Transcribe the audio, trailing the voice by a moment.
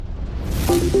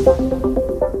Hi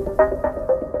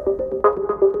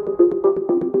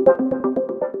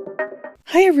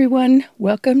everyone,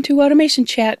 welcome to Automation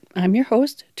Chat. I'm your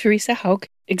host, Teresa Hauk,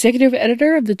 Executive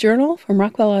Editor of the Journal from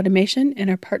Rockwell Automation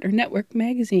and our partner network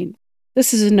magazine.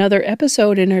 This is another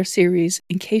episode in our series,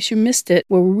 In Case You Missed It,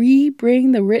 where we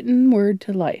bring the written word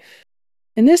to life.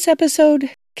 In this episode,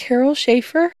 Carol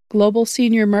Schaefer, Global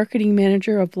Senior Marketing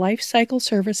Manager of Lifecycle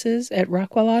Services at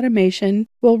Rockwell Automation,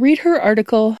 will read her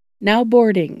article, Now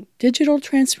Boarding, Digital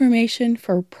Transformation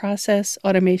for Process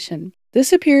Automation.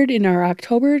 This appeared in our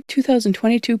October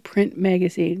 2022 print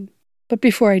magazine. But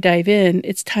before I dive in,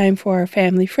 it's time for our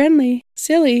family-friendly,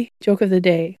 silly joke of the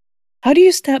day. How do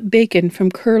you stop bacon from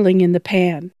curling in the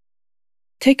pan?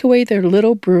 Take away their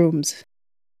little brooms.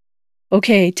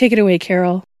 Okay, take it away,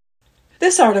 Carol.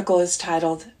 This article is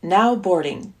titled, Now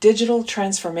Boarding, Digital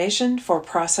Transformation for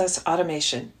Process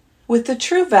Automation. With the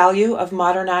true value of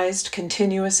modernized,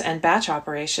 continuous, and batch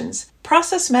operations,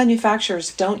 process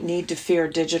manufacturers don't need to fear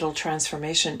digital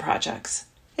transformation projects.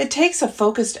 It takes a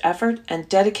focused effort and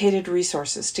dedicated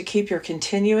resources to keep your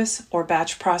continuous or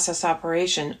batch process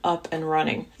operation up and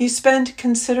running. You spend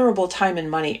considerable time and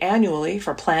money annually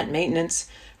for plant maintenance,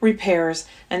 repairs,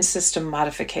 and system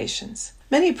modifications.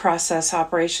 Many process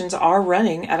operations are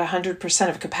running at 100%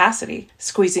 of capacity,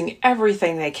 squeezing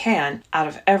everything they can out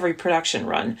of every production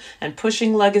run and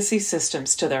pushing legacy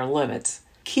systems to their limits.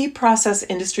 Key process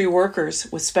industry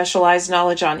workers with specialized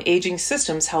knowledge on aging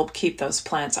systems help keep those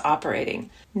plants operating.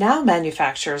 Now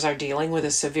manufacturers are dealing with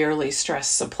a severely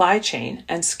stressed supply chain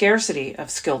and scarcity of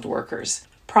skilled workers.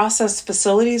 Process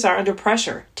facilities are under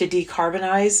pressure to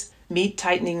decarbonize, meet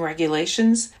tightening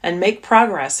regulations, and make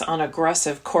progress on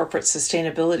aggressive corporate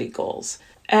sustainability goals.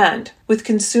 And with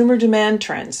consumer demand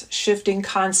trends shifting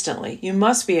constantly, you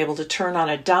must be able to turn on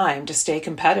a dime to stay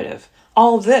competitive.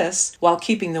 All this while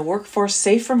keeping the workforce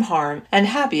safe from harm and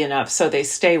happy enough so they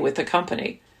stay with the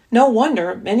company. No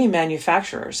wonder many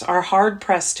manufacturers are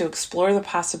hard-pressed to explore the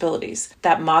possibilities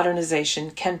that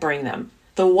modernization can bring them.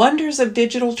 The wonders of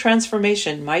digital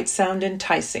transformation might sound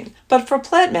enticing, but for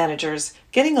plant managers,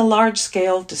 getting a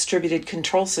large-scale distributed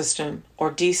control system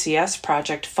or DCS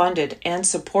project funded and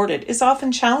supported is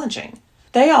often challenging.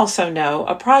 They also know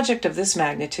a project of this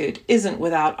magnitude isn't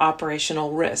without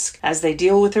operational risk as they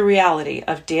deal with the reality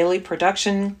of daily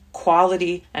production,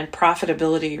 quality, and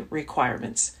profitability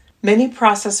requirements. Many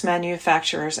process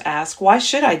manufacturers ask, why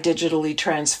should I digitally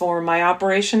transform my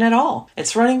operation at all?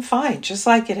 It's running fine, just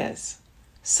like it is.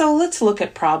 So let's look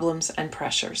at problems and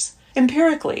pressures.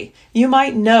 Empirically, you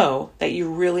might know that you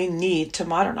really need to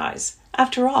modernize.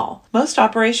 After all, most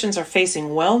operations are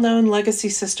facing well-known legacy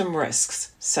system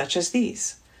risks, such as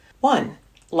these. 1.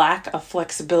 Lack of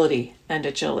flexibility and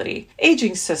agility.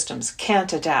 Aging systems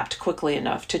can't adapt quickly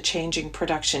enough to changing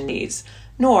production needs,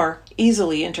 nor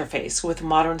easily interface with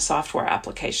modern software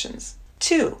applications.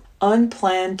 2.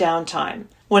 Unplanned downtime.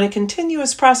 When a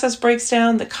continuous process breaks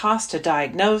down, the cost to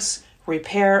diagnose,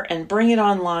 repair, and bring it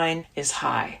online is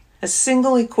high. A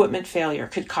single equipment failure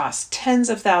could cost tens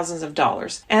of thousands of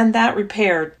dollars, and that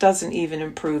repair doesn't even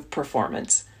improve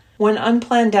performance. When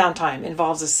unplanned downtime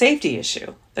involves a safety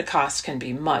issue, the cost can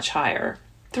be much higher.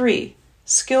 3.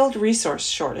 Skilled resource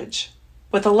shortage.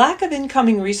 With a lack of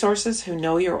incoming resources who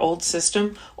know your old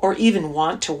system or even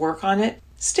want to work on it,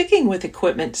 sticking with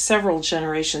equipment several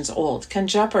generations old can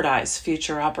jeopardize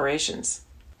future operations.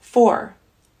 4.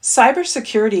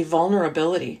 Cybersecurity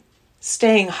vulnerability.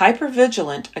 Staying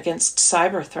hypervigilant against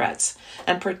cyber threats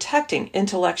and protecting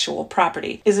intellectual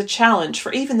property is a challenge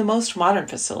for even the most modern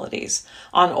facilities.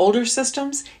 On older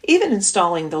systems, even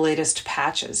installing the latest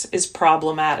patches is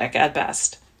problematic at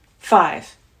best.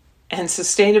 5. And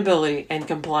sustainability and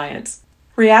compliance.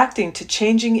 Reacting to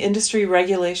changing industry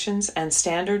regulations and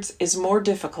standards is more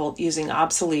difficult using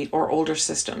obsolete or older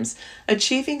systems.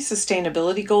 Achieving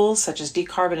sustainability goals such as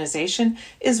decarbonization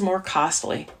is more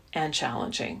costly and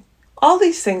challenging. All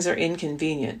these things are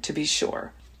inconvenient, to be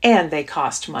sure, and they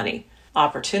cost money.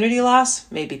 Opportunity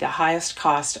loss may be the highest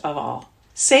cost of all.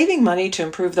 Saving money to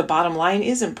improve the bottom line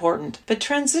is important, but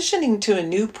transitioning to a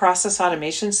new process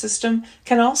automation system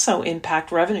can also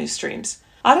impact revenue streams.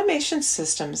 Automation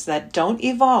systems that don't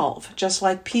evolve, just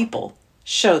like people,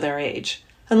 show their age.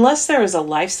 Unless there is a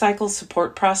lifecycle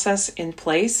support process in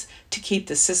place to keep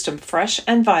the system fresh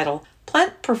and vital,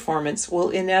 plant performance will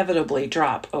inevitably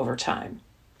drop over time.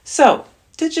 So,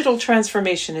 digital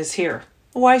transformation is here.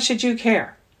 Why should you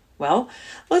care? Well,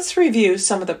 let's review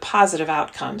some of the positive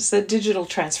outcomes that digital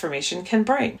transformation can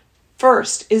bring.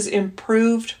 First is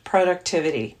improved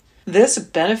productivity. This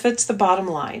benefits the bottom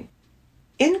line.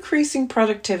 Increasing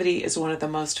productivity is one of the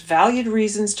most valued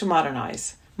reasons to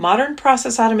modernize. modern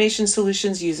process automation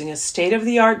solutions using a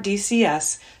state-of-the-art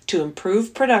DCS to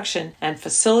improve production and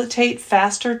facilitate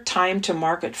faster time to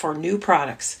market for new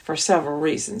products for several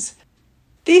reasons.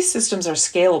 These systems are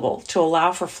scalable to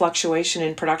allow for fluctuation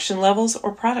in production levels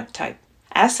or product type.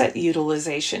 Asset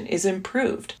utilization is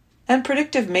improved, and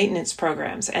predictive maintenance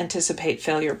programs anticipate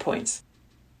failure points.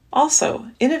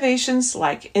 Also, innovations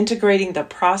like integrating the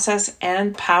process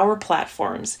and power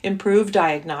platforms improve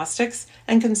diagnostics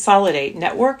and consolidate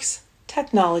networks,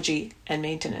 technology, and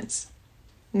maintenance.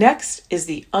 Next is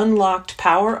the unlocked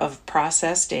power of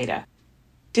process data.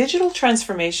 Digital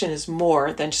transformation is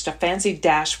more than just a fancy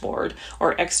dashboard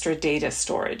or extra data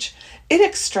storage. It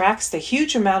extracts the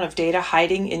huge amount of data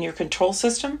hiding in your control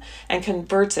system and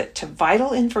converts it to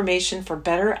vital information for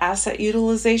better asset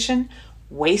utilization,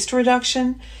 waste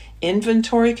reduction,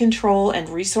 inventory control, and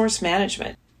resource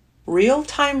management.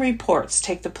 Real-time reports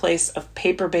take the place of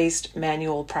paper-based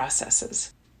manual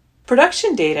processes.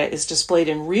 Production data is displayed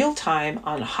in real time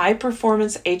on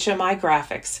high-performance HMI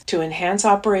graphics to enhance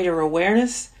operator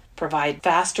awareness, provide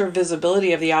faster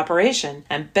visibility of the operation,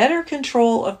 and better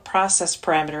control of process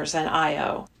parameters and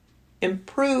I/O.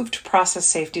 Improved process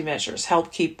safety measures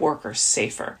help keep workers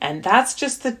safer, and that's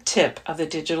just the tip of the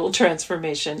digital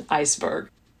transformation iceberg.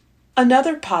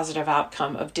 Another positive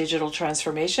outcome of digital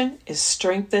transformation is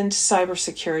strengthened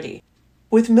cybersecurity.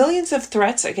 With millions of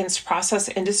threats against process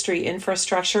industry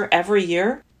infrastructure every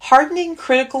year, hardening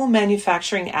critical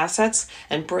manufacturing assets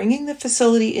and bringing the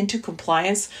facility into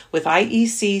compliance with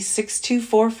IEC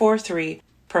 62443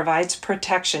 provides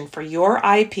protection for your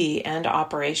IP and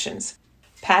operations.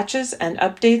 Patches and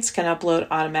updates can upload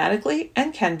automatically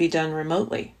and can be done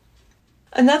remotely.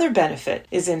 Another benefit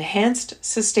is enhanced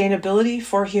sustainability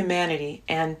for humanity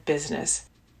and business.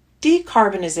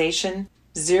 Decarbonization,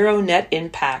 zero net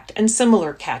impact, and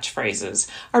similar catchphrases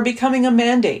are becoming a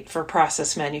mandate for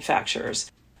process manufacturers.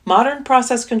 Modern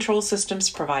process control systems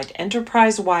provide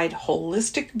enterprise-wide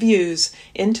holistic views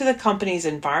into the company's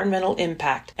environmental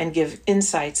impact and give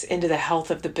insights into the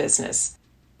health of the business.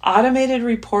 Automated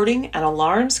reporting and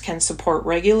alarms can support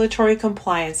regulatory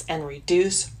compliance and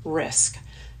reduce risk.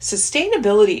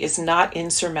 Sustainability is not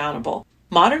insurmountable.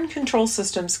 Modern control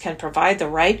systems can provide the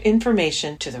right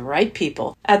information to the right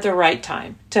people at the right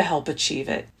time to help achieve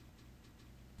it.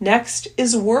 Next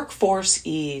is workforce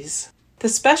ease. The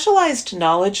specialized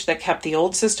knowledge that kept the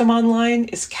old system online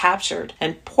is captured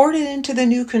and ported into the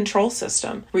new control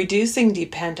system, reducing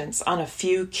dependence on a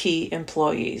few key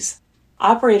employees.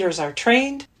 Operators are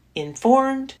trained,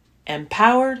 informed,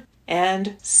 empowered,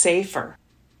 and safer.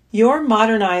 Your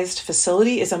modernized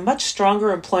facility is a much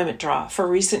stronger employment draw for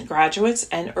recent graduates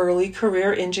and early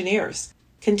career engineers.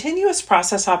 Continuous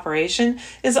process operation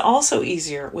is also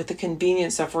easier with the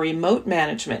convenience of remote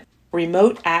management,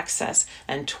 remote access,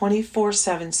 and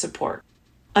 24/7 support.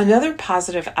 Another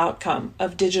positive outcome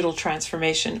of digital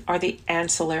transformation are the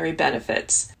ancillary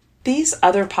benefits. These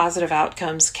other positive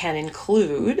outcomes can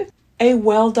include a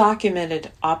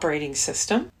well-documented operating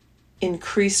system,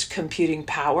 increased computing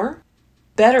power,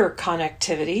 better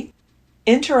connectivity,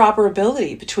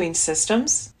 interoperability between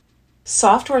systems,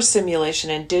 software simulation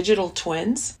and digital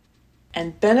twins,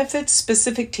 and benefits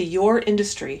specific to your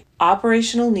industry,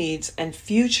 operational needs, and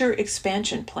future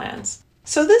expansion plans.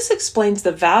 So this explains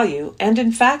the value and,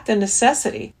 in fact, the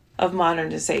necessity of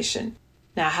modernization.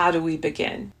 Now, how do we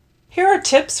begin? Here are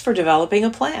tips for developing a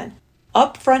plan.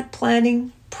 Upfront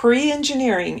planning,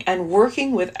 pre-engineering, and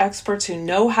working with experts who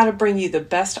know how to bring you the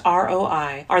best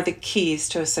ROI are the keys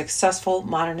to a successful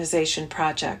modernization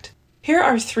project. Here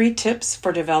are 3 tips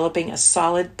for developing a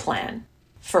solid plan.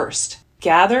 First,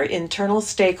 gather internal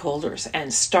stakeholders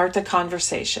and start the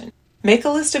conversation. Make a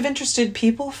list of interested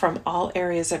people from all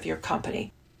areas of your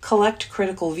company. Collect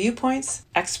critical viewpoints,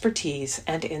 expertise,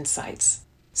 and insights.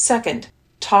 Second,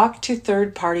 talk to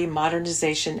third-party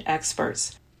modernization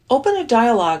experts. Open a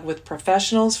dialogue with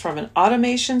professionals from an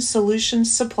automation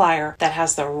solutions supplier that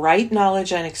has the right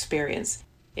knowledge and experience.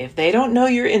 If they don't know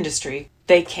your industry,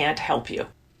 they can't help you.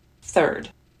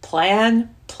 Third, plan.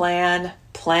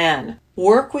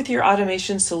 Work with your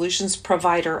automation solutions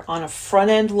provider on a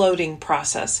front-end loading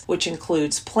process, which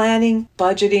includes planning,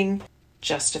 budgeting,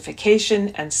 justification,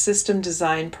 and system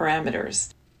design parameters.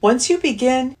 Once you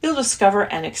begin, you'll discover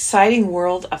an exciting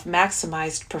world of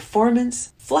maximized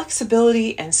performance,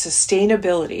 flexibility, and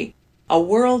sustainability, a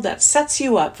world that sets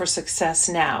you up for success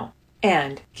now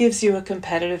and gives you a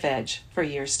competitive edge for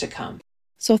years to come.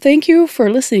 So thank you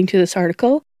for listening to this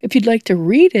article. If you'd like to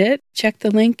read it, check the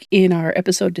link in our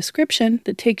episode description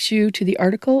that takes you to the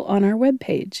article on our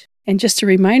webpage. And just a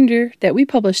reminder that we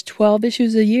publish 12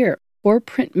 issues a year. 4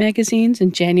 print magazines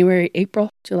in January,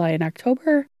 April, July, and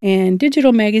October, and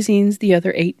digital magazines the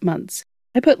other 8 months.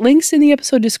 I put links in the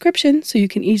episode description so you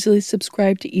can easily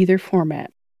subscribe to either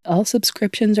format. All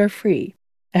subscriptions are free.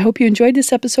 I hope you enjoyed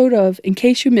this episode of In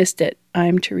Case You Missed It.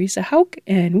 I'm Teresa Hauk,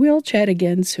 and we'll chat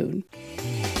again soon.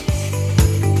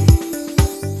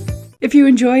 If you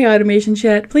enjoy Automation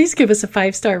Chat, please give us a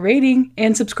 5-star rating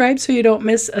and subscribe so you don't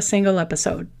miss a single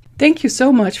episode. Thank you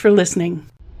so much for listening.